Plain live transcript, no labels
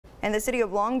And the City of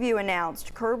Longview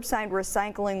announced curbside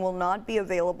recycling will not be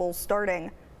available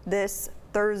starting this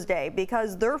Thursday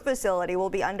because their facility will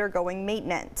be undergoing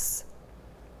maintenance.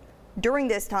 During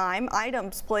this time,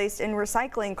 items placed in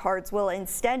recycling carts will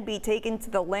instead be taken to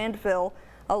the landfill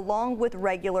along with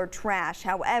regular trash.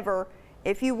 However,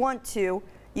 if you want to,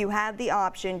 you have the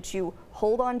option to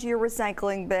hold on to your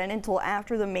recycling bin until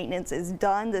after the maintenance is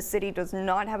done. The city does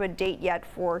not have a date yet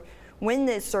for when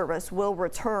this service will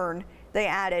return. They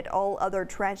added all other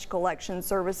trash collection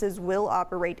services will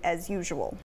operate as usual.